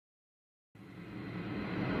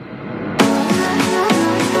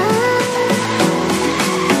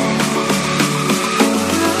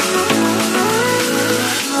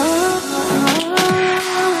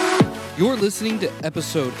listening to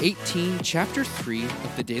episode 18, chapter 3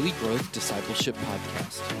 of the Daily Growth Discipleship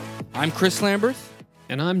Podcast. I'm Chris Lamberth.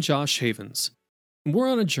 And I'm Josh Havens. We're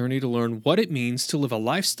on a journey to learn what it means to live a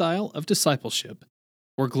lifestyle of discipleship.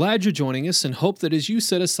 We're glad you're joining us and hope that as you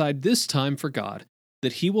set aside this time for God,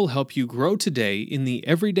 that He will help you grow today in the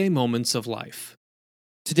everyday moments of life.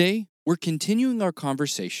 Today, we're continuing our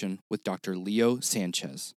conversation with Dr. Leo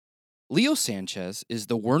Sánchez. Leo Sánchez is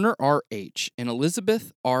the Werner R. H. and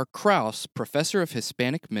Elizabeth R. Krause Professor of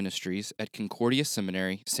Hispanic Ministries at Concordia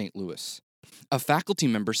Seminary, St. Louis. A faculty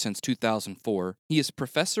member since 2004, he is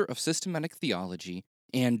Professor of Systematic Theology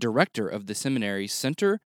and Director of the seminary's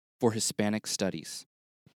Center for Hispanic Studies.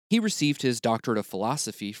 He received his Doctorate of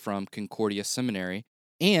Philosophy from Concordia Seminary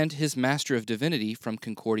and his Master of Divinity from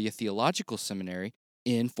Concordia Theological Seminary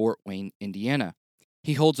in Fort Wayne, Indiana.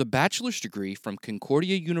 He holds a bachelor's degree from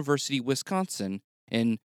Concordia University, Wisconsin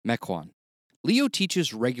in Mequon. Leo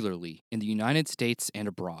teaches regularly in the United States and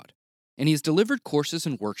abroad, and he has delivered courses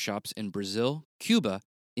and workshops in Brazil, Cuba,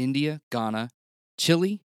 India, Ghana,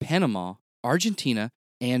 Chile, Panama, Argentina,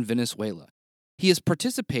 and Venezuela. He has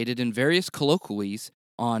participated in various colloquies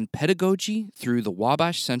on pedagogy through the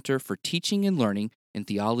Wabash Center for Teaching and Learning in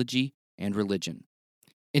Theology and Religion.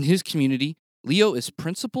 In his community, Leo is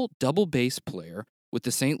principal double bass player with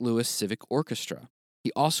the St. Louis Civic Orchestra.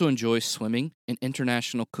 He also enjoys swimming and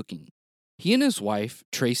international cooking. He and his wife,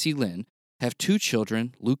 Tracy Lynn, have two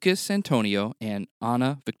children, Lucas Antonio and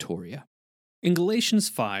Anna Victoria. In Galatians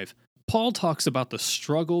 5, Paul talks about the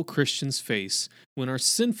struggle Christians face when our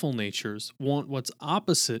sinful natures want what's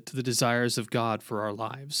opposite to the desires of God for our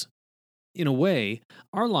lives. In a way,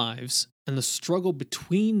 our lives and the struggle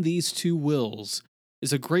between these two wills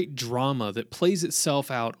is a great drama that plays itself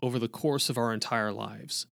out over the course of our entire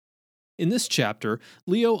lives. In this chapter,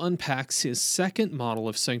 Leo unpacks his second model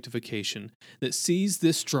of sanctification that sees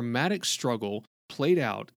this dramatic struggle played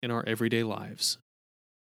out in our everyday lives.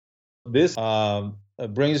 This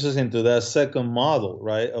brings us into that second model,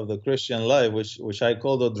 right, of the Christian life, which I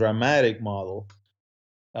call the dramatic model,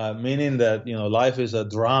 meaning that, life is a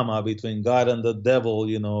drama between God and the devil,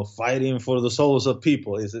 fighting for the souls of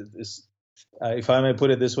people. It's if I may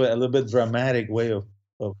put it this way, a little bit dramatic way of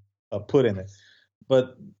putting it.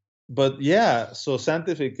 But yeah, so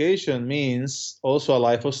sanctification means also a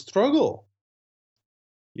life of struggle,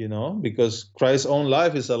 because Christ's own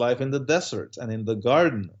life is a life in the desert and in the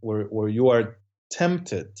garden where you are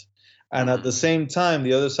tempted. And at the same time,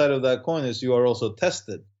 the other side of that coin is you are also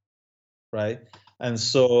tested, right? And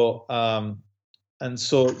so,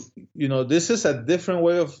 this is a different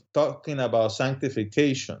way of talking about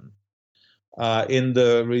sanctification. In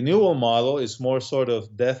the renewal model, it's more sort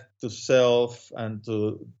of death to self and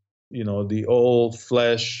to, the old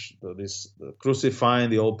flesh, crucifying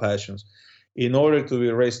the old passions, in order to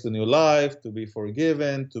be raised to new life, to be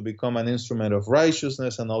forgiven, to become an instrument of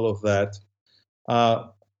righteousness, and all of that.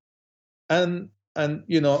 And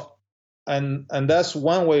that's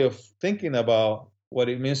one way of thinking about what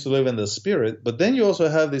it means to live in the Spirit. But then you also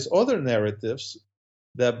have these other narratives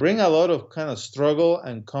that bring a lot of kind of struggle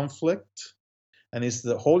and conflict. And it's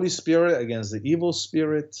the Holy Spirit against the evil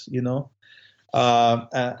spirit,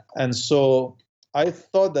 And so I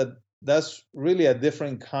thought that that's really a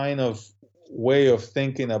different kind of way of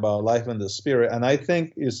thinking about life in the Spirit. And I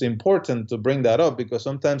think it's important to bring that up because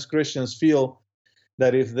sometimes Christians feel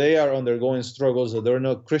that if they are undergoing struggles, that they're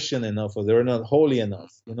not Christian enough or they're not holy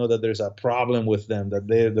enough, that there's a problem with them, that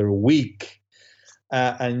they're weak.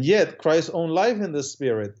 And yet Christ's own life in the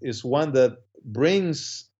Spirit is one that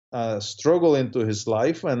brings struggle into his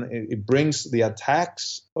life, and it brings the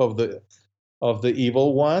attacks of the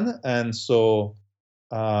evil one. And so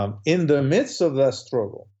in the midst of that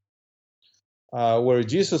struggle, where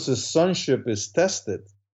Jesus' sonship is tested,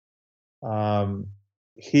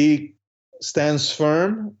 he stands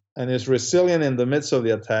firm and is resilient in the midst of the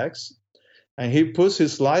attacks, and he puts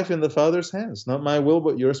his life in the Father's hands. Not my will,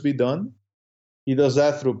 but yours be done. He does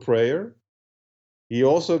that through prayer. He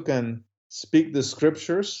also can speak the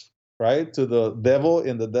scriptures, right, to the devil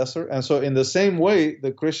in the desert. And so in the same way,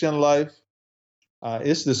 the Christian life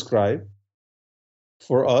is described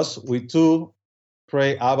for us. We too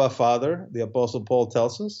pray, Abba, Father, the Apostle Paul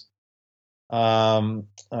tells us. In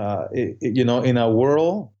a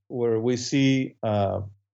world where we see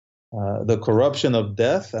the corruption of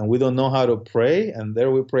death and we don't know how to pray, and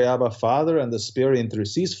there we pray, Abba, Father, and the Spirit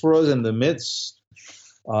intercedes for us in the midst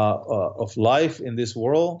of life in this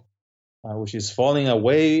world, which is falling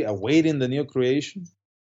away, awaiting the new creation.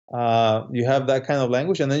 You have that kind of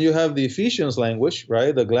language. And then you have the Ephesians language,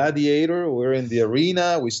 right? The gladiator, we're in the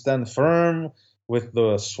arena, we stand firm, with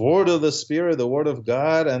the sword of the Spirit, the Word of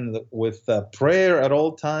God, and with prayer at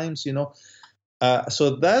all times. So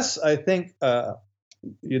that's, I think, a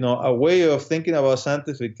way of thinking about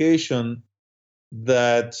sanctification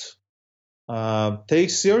that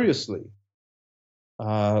takes seriously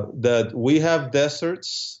that we have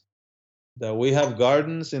deserts, that we have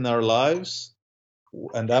gardens in our lives,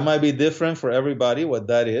 and that might be different for everybody what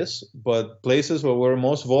that is, but places where we're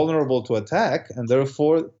most vulnerable to attack, and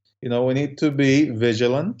therefore, we need to be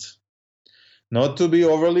vigilant, not to be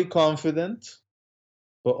overly confident,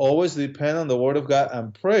 but always depend on the Word of God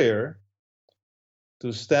and prayer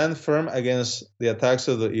to stand firm against the attacks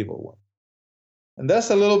of the evil one. And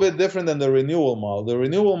that's a little bit different than the renewal model. The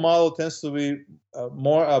renewal model tends to be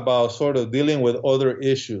more about sort of dealing with other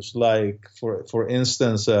issues, like, for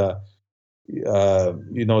instance, dealing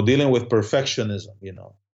with perfectionism,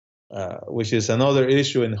 which is another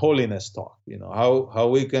issue in holiness talk. How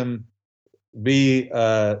we can be,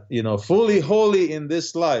 fully holy in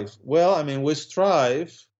this life. Well, I mean, we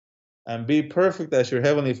strive and be perfect as your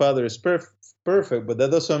heavenly Father is perfect, but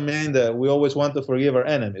that doesn't mean that we always want to forgive our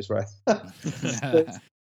enemies, right?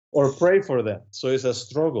 Or pray for them. So it's a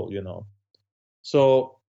struggle,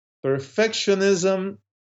 So perfectionism,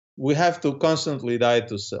 we have to constantly die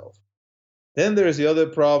to self. Then there's the other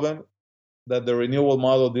problem that the renewal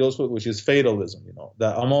model deals with, which is fatalism,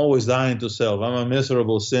 that I'm always dying to self. I'm a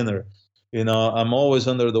miserable sinner. I'm always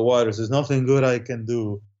under the waters. There's nothing good I can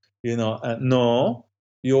do. No,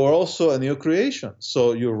 you're also a new creation.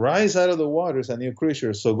 So you rise out of the waters, a new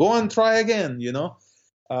creature. So go and try again,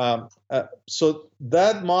 So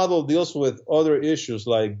that model deals with other issues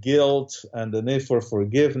like guilt and the need for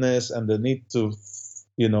forgiveness and the need to,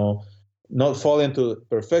 not fall into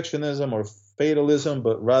perfectionism or fatalism,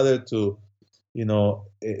 but rather to,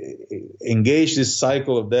 engage this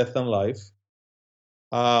cycle of death and life.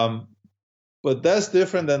 But that's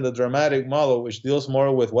different than the dramatic model, which deals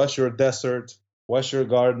more with what's your desert, what's your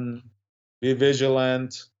garden, be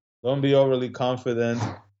vigilant, don't be overly confident.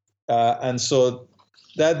 And so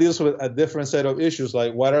that deals with a different set of issues,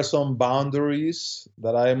 like what are some boundaries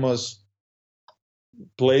that I must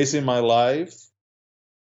place in my life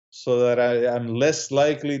so that I am less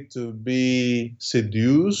likely to be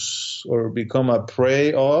seduced or become a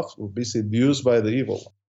prey of or be seduced by the evil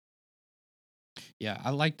one. Yeah,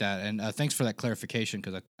 I like that, and thanks for that clarification,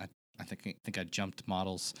 because I think I jumped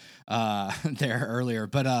models there earlier.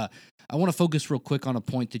 But I want to focus real quick on a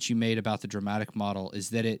point that you made about the dramatic model, is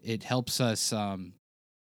that it helps us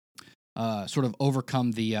sort of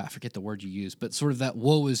overcome the I forget the word you used, but sort of that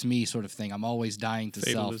woe is me sort of thing. I'm always dying to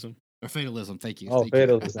Fatalism. self. Or fatalism, thank you. Oh, thank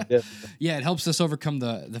fatalism, you. yes. Yeah, it helps us overcome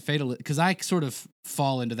the fatalism, because I sort of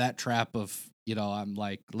fall into that trap of, I'm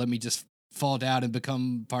like, let me just fall down and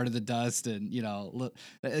become part of the dust, and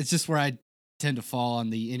it's just where I tend to fall on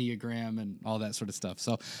the Enneagram and all that sort of stuff.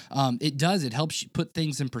 So it helps you put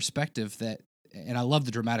things in perspective, and I love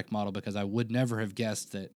the dramatic model because I would never have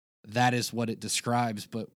guessed that is what it describes,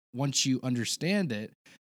 but once you understand it,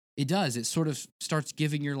 it does. It sort of starts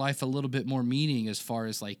giving your life a little bit more meaning, as far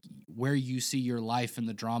as like where you see your life in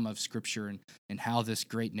the drama of Scripture, and how this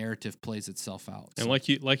great narrative plays itself out. And like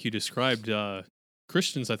you described,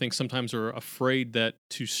 Christians, I think, sometimes are afraid that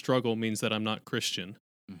to struggle means that I'm not Christian.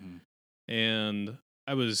 Mm-hmm. And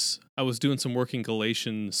I was doing some work in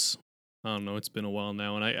Galatians. I don't know, it's been a while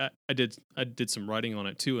now, and I did some writing on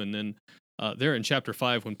it too. And then there in chapter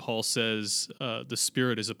 5, when Paul says the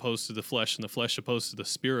Spirit is opposed to the flesh and the flesh opposed to the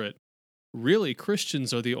Spirit, really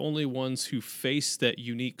Christians are the only ones who face that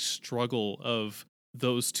unique struggle of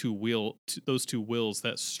those two wills,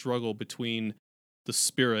 that struggle between the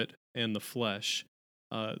Spirit and the flesh.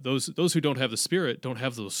 Those who don't have the Spirit don't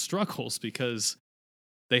have those struggles, because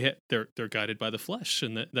they're guided by the flesh,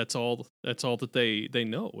 and that's all that they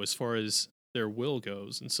know as far as their will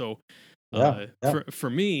goes. And so for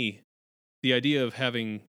me, the idea of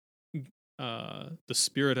having the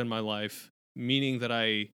Spirit in my life, meaning that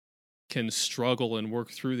I can struggle and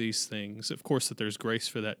work through these things. Of course, that there's grace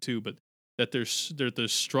for that too, but that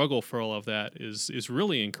there's struggle for all of that is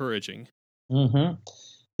really encouraging. Mm-hmm.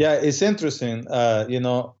 Yeah, it's interesting.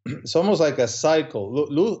 It's almost like a cycle.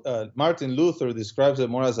 Martin Luther describes it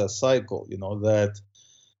more as a cycle. That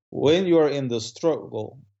when you are in the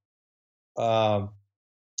struggle,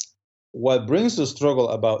 what brings the struggle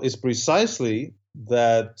about is precisely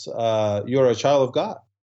that you're a child of God.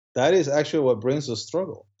 That is actually what brings the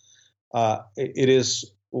struggle. It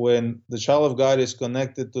is when the child of God is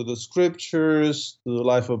connected to the Scriptures, to the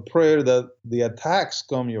life of prayer, that the attacks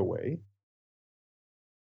come your way.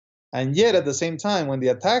 And yet, at the same time, when the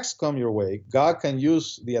attacks come your way, God can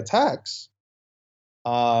use the attacks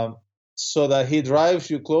so that he drives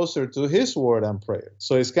you closer to his word and prayer.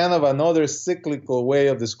 So it's kind of another cyclical way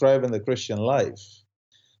of describing the Christian life.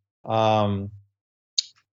 I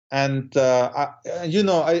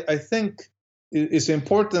think it's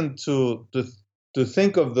important to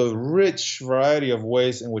think of the rich variety of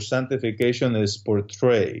ways in which sanctification is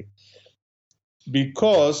portrayed,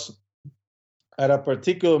 because at a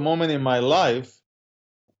particular moment in my life,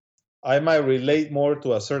 I might relate more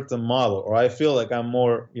to a certain model, or I feel like I'm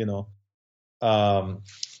more,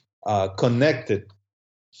 connected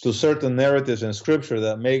to certain narratives in Scripture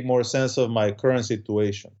that make more sense of my current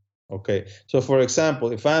situation. Okay, so for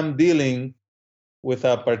example, if I'm dealing with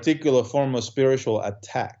a particular form of spiritual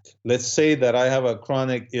attack, let's say that I have a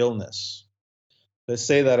chronic illness. Let's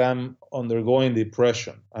say that I'm undergoing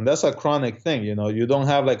depression, and that's a chronic thing. You don't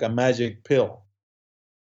have like a magic pill.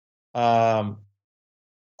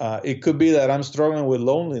 It could be that I'm struggling with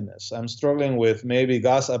loneliness. I'm struggling with maybe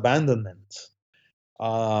God's abandonment,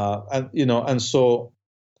 and so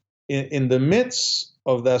in the midst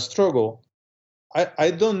of that struggle,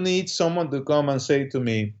 I don't need someone to come and say to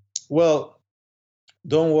me, "Well,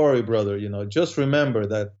 don't worry, brother. Just remember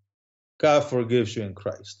that God forgives you in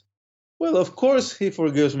Christ." Well, of course, He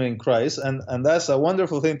forgives me in Christ, and that's a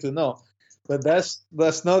wonderful thing to know. But that's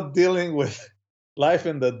not dealing with life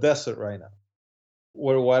in the desert right now.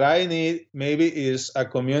 Where what I need maybe is a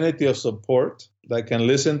community of support that can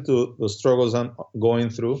listen to the struggles I'm going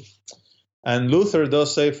through. And Luther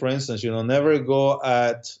does say, for instance, never go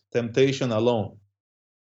at temptation alone.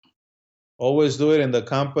 Always do it in the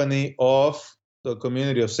company of the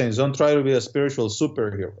community of saints. Don't try to be a spiritual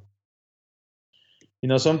superhero.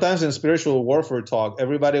 Sometimes in spiritual warfare talk,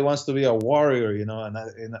 everybody wants to be a warrior,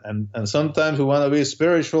 and sometimes we want to be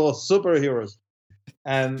spiritual superheroes.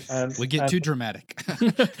 And we get too dramatic.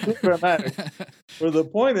 Too dramatic. But the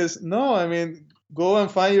point is, no, go and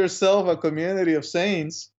find yourself a community of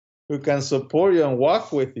saints who can support you and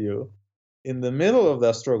walk with you in the middle of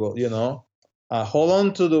that struggle. Hold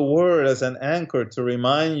on to the word as an anchor to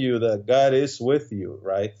remind you that God is with you,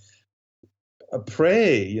 right?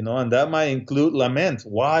 Pray, and that might include lament.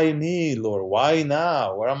 Why me, Lord? Why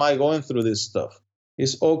now? Why am I going through this stuff?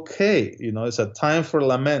 It's okay. It's a time for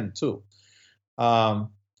lament too.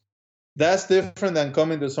 That's different than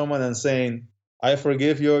coming to someone and saying, "I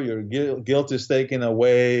forgive you. Your guilt is taken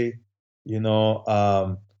away,"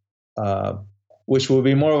 which will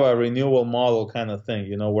be more of a renewal model kind of thing,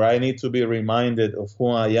 where I need to be reminded of who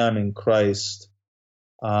I am in Christ.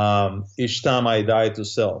 Each time I die to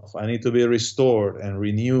self, I need to be restored and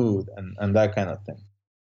renewed and that kind of thing.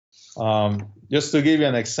 Just to give you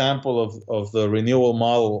an example of the renewal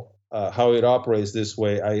model, how it operates this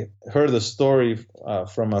way, I heard a story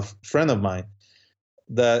from a friend of mine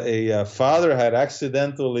that a father had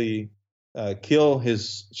accidentally killed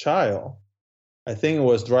his child. I think it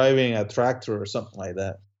was driving a tractor or something like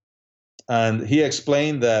that. And he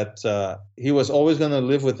explained that he was always going to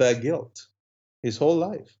live with that guilt his whole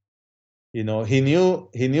life. He knew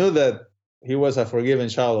that he was a forgiven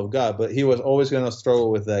child of God, but he was always going to struggle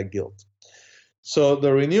with that guilt. So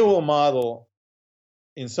the renewal model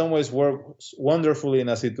in some ways works wonderfully in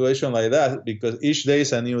a situation like that, because each day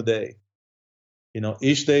is a new day.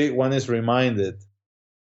 Each day one is reminded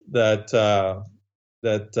that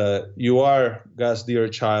you are God's dear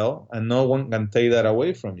child, and no one can take that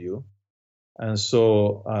away from you. And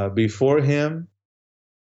so before Him,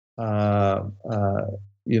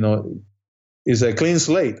 is a clean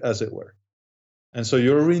slate, as it were. And so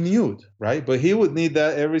you're renewed, right? But He would need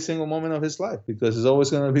that every single moment of His life, because He's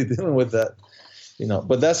always going to be dealing with that,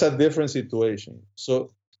 But that's a different situation.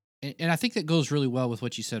 So, and I think that goes really well with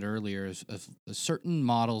what you said earlier. Is certain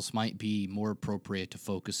models might be more appropriate to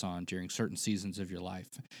focus on during certain seasons of your life,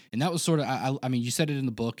 and that was sort of. I mean, you said it in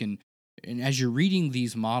the book, and as you're reading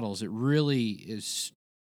these models, it really is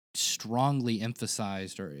strongly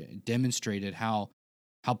emphasized or demonstrated how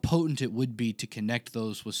potent it would be to connect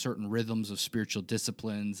those with certain rhythms of spiritual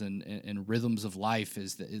disciplines and rhythms of life.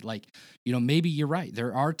 Is that, like, maybe you're right.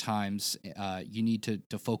 There are times you need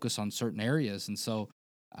to focus on certain areas. And so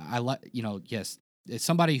yes, it's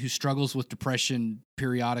somebody who struggles with depression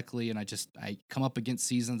periodically, and I come up against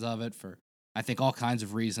seasons of it for, I think, all kinds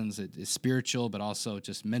of reasons. It is spiritual, but also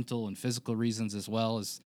just mental and physical reasons, as well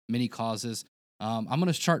as many causes. I'm going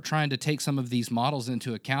to start trying to take some of these models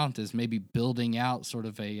into account as maybe building out sort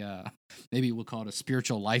of a, maybe we'll call it a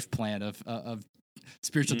spiritual life plan of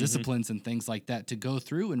spiritual disciplines and things like that to go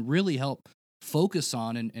through and really help focus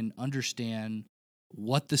on and understand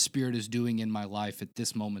what the Spirit is doing in my life at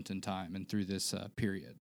this moment in time and through this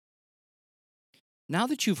period. Now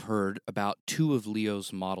that you've heard about two of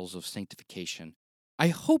Leo's models of sanctification, I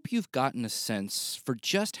hope you've gotten a sense for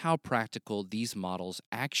just how practical these models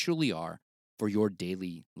actually are for your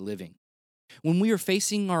daily living. When we are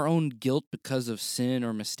facing our own guilt because of sin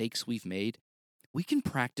or mistakes we've made, we can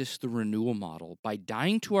practice the renewal model by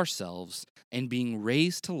dying to ourselves and being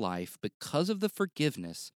raised to life because of the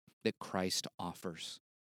forgiveness that Christ offers.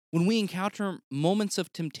 When we encounter moments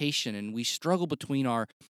of temptation and we struggle between our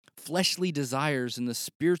fleshly desires and the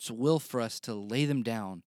Spirit's will for us to lay them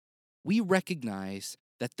down, we recognize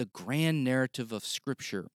that the grand narrative of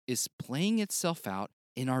Scripture is playing itself out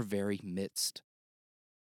in our very midst.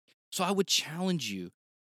 So I would challenge you,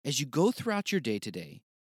 as you go throughout your day today,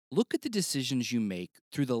 look at the decisions you make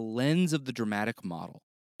through the lens of the dramatic model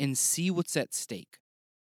and see what's at stake.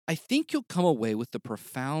 I think you'll come away with the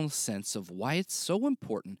profound sense of why it's so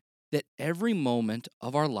important that every moment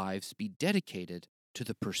of our lives be dedicated to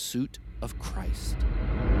the pursuit of Christ.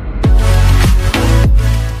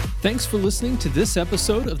 Thanks for listening to this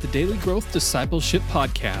episode of the Daily Growth Discipleship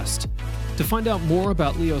Podcast. To find out more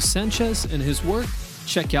about Leo Sánchez and his work,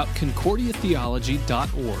 check out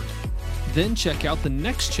concordiatheology.org. Then check out the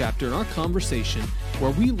next chapter in our conversation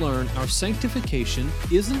where we learn our sanctification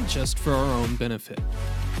isn't just for our own benefit.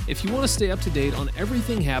 If you want to stay up to date on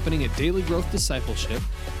everything happening at Daily Growth Discipleship,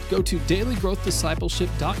 go to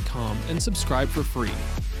dailygrowthdiscipleship.com and subscribe for free.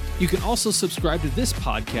 You can also subscribe to this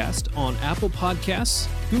podcast on Apple Podcasts,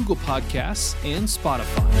 Google Podcasts, and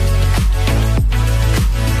Spotify.